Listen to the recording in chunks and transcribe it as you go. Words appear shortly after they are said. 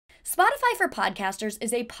Spotify for Podcasters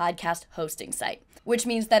is a podcast hosting site, which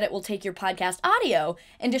means that it will take your podcast audio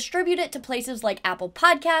and distribute it to places like Apple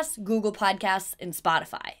Podcasts, Google Podcasts, and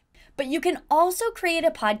Spotify. But you can also create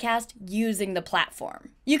a podcast using the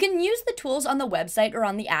platform. You can use the tools on the website or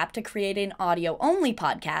on the app to create an audio-only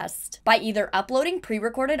podcast by either uploading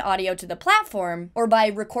pre-recorded audio to the platform or by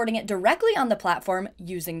recording it directly on the platform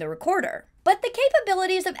using the recorder. But the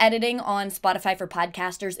capabilities of editing on Spotify for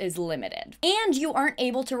Podcasters is limited, and you aren't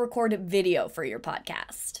able to record video for your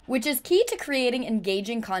podcast, which is key to creating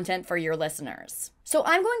engaging content for your listeners. So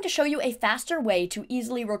I'm going to show you a faster way to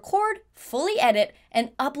easily record, fully edit,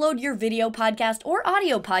 and upload your video podcast or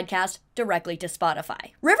audio podcast directly to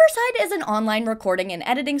Spotify. Riverside is an online recording and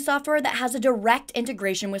editing software that has a direct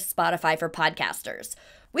integration with Spotify for Podcasters.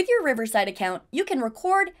 With your Riverside account, you can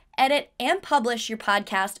record, edit, and publish your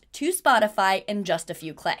podcast to Spotify in just a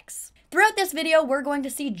few clicks. Throughout this video, we're going to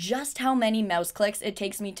see just how many mouse clicks it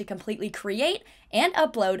takes me to completely create and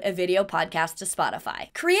upload a video podcast to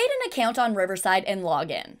Spotify. Create an account on Riverside and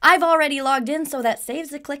log in. I've already logged in, so that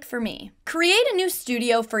saves a click for me. Create a new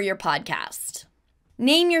studio for your podcast.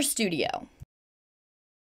 Name your studio.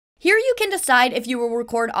 Here you can decide if you will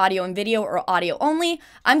record audio and video or audio only.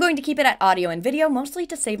 I'm going to keep it at audio and video, mostly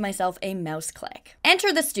to save myself a mouse click.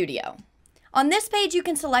 Enter the studio. On this page, you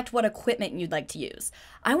can select what equipment you'd like to use.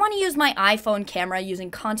 I want to use my iPhone camera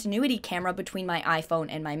using continuity camera between my iPhone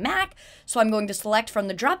and my Mac, so I'm going to select from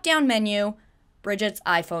the drop-down menu, Bridget's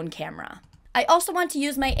iPhone camera. I also want to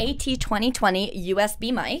use my AT2020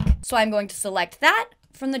 USB mic, so I'm going to select that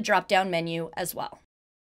from the drop-down menu as well.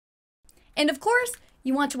 And of course,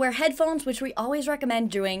 you want to wear headphones, which we always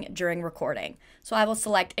recommend doing during recording. So I will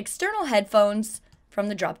select external headphones from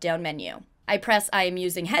the drop-down menu. I press I am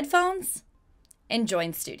using headphones and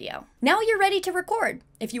join studio. Now you're ready to record.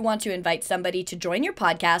 If you want to invite somebody to join your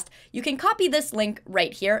podcast, you can copy this link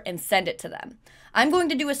right here and send it to them. I'm going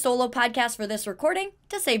to do a solo podcast for this recording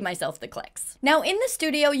to save myself the clicks. Now in the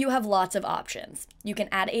studio, you have lots of options. You can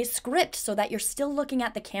add a script so that you're still looking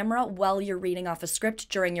at the camera while you're reading off a script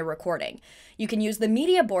during your recording. You can use the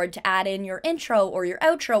media board to add in your intro or your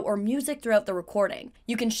outro or music throughout the recording.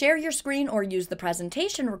 You can share your screen or use the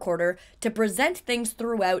presentation recorder to present things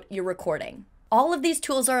throughout your recording. All of these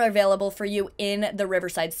tools are available for you in the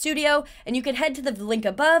Riverside Studio, and you can head to the link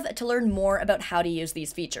above to learn more about how to use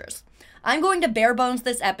these features. I'm going to bare bones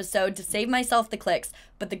this episode to save myself the clicks,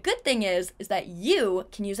 but the good thing is that you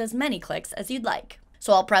can use as many clicks as you'd like.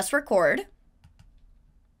 So I'll press record.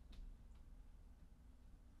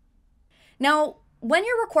 Now, when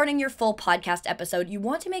you're recording your full podcast episode, you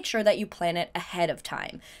want to make sure that you plan it ahead of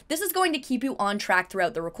time. This is going to keep you on track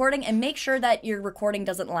throughout the recording and make sure that your recording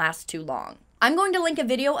doesn't last too long. I'm going to link a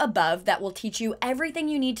video above that will teach you everything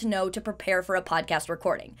you need to know to prepare for a podcast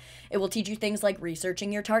recording. It will teach you things like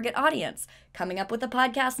researching your target audience, coming up with a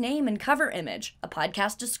podcast name and cover image, a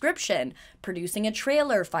podcast description, producing a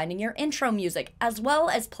trailer, finding your intro music, as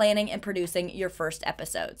well as planning and producing your first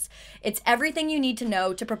episodes. It's everything you need to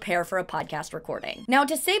know to prepare for a podcast recording. Now,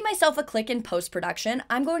 to save myself a click in post-production,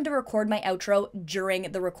 I'm going to record my outro during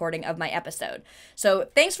the recording of my episode. So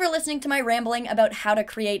thanks for listening to my rambling about how to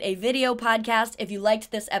create a video podcast. If you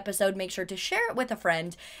liked this episode, make sure to share it with a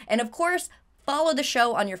friend. And of course, follow the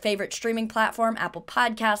show on your favorite streaming platform, Apple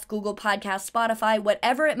Podcasts, Google Podcasts, Spotify,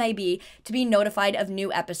 whatever it may be, to be notified of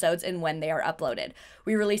new episodes and when they are uploaded.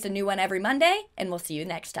 We release a new one every Monday, and we'll see you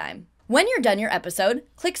next time. When you're done your episode,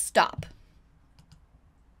 click stop.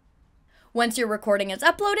 Once your recording is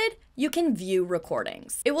uploaded, you can view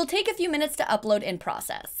recordings. It will take a few minutes to upload and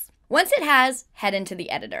process. Once it has, head into the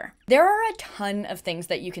editor. There are a ton of things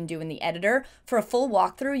that you can do in the editor. For a full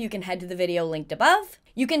walkthrough, you can head to the video linked above.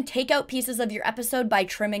 You can take out pieces of your episode by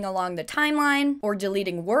trimming along the timeline or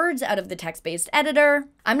deleting words out of the text-based editor.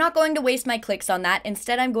 I'm not going to waste my clicks on that.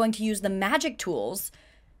 Instead, I'm going to use the magic tools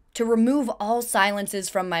to remove all silences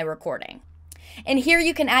from my recording. And here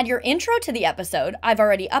you can add your intro to the episode. I've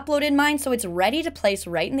already uploaded mine, so it's ready to place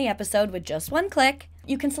right in the episode with just one click.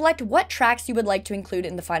 You can select what tracks you would like to include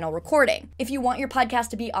in the final recording. If you want your podcast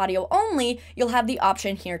to be audio only, you'll have the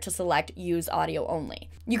option here to select use audio only.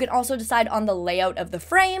 You can also decide on the layout of the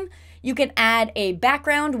frame. You can add a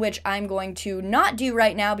background, which I'm going to not do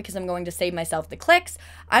right now because I'm going to save myself the clicks.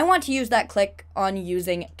 I want to use that click on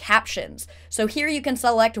using captions. So here you can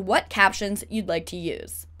select what captions you'd like to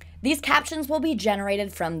use. These captions will be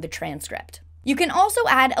generated from the transcript. You can also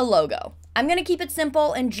add a logo. I'm going to keep it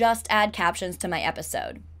simple and just add captions to my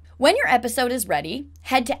episode. When your episode is ready,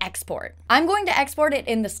 head to export. I'm going to export it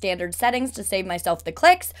in the standard settings to save myself the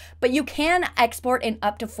clicks, but you can export in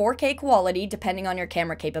up to 4K quality depending on your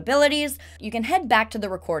camera capabilities. You can head back to the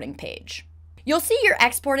recording page. You'll see your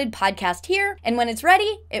exported podcast here, and when it's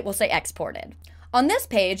ready, it will say exported. On this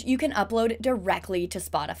page, you can upload directly to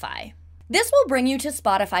Spotify. This will bring you to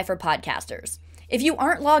Spotify for podcasters. If you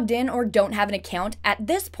aren't logged in or don't have an account, at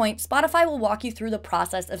this point, Spotify will walk you through the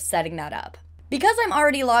process of setting that up. Because I'm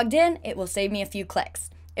already logged in, it will save me a few clicks.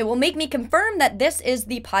 It will make me confirm that this is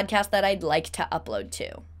the podcast that I'd like to upload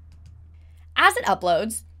to. As it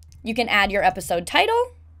uploads, you can add your episode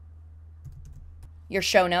title, your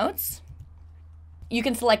show notes. You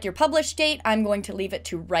can select your publish date. I'm going to leave it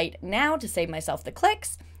to right now to save myself the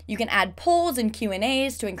clicks. You can add polls and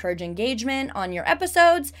Q&As to encourage engagement on your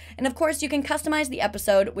episodes. And of course, you can customize the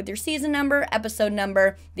episode with your season number,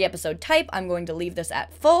 the episode type. I'm going to leave this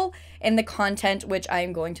at full, and the content, which I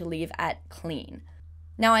am going to leave at clean.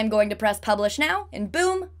 Now I'm going to press publish now, and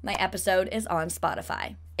boom, my episode is on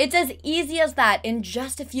Spotify. It's as easy as that. In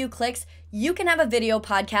just a few clicks, you can have a video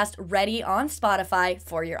podcast ready on Spotify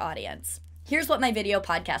for your audience. Here's what my video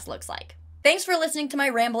podcast looks like. Thanks for listening to my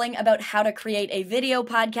rambling about how to create a video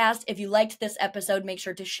podcast. If you liked this episode, make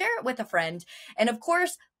sure to share it with a friend. And of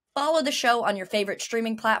course, follow the show on your favorite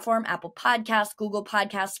streaming platform, Apple Podcasts, Google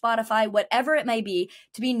Podcasts, Spotify, whatever it may be,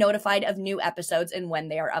 to be notified of new episodes and when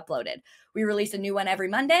they are uploaded. We release a new one every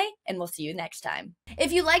Monday, and we'll see you next time.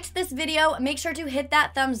 If you liked this video, make sure to hit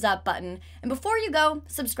that thumbs up button. And before you go,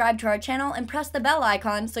 subscribe to our channel and press the bell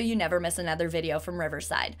icon so you never miss another video from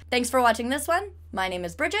Riverside. Thanks for watching this one. My name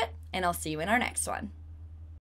is Bridget, and I'll see you in our next one.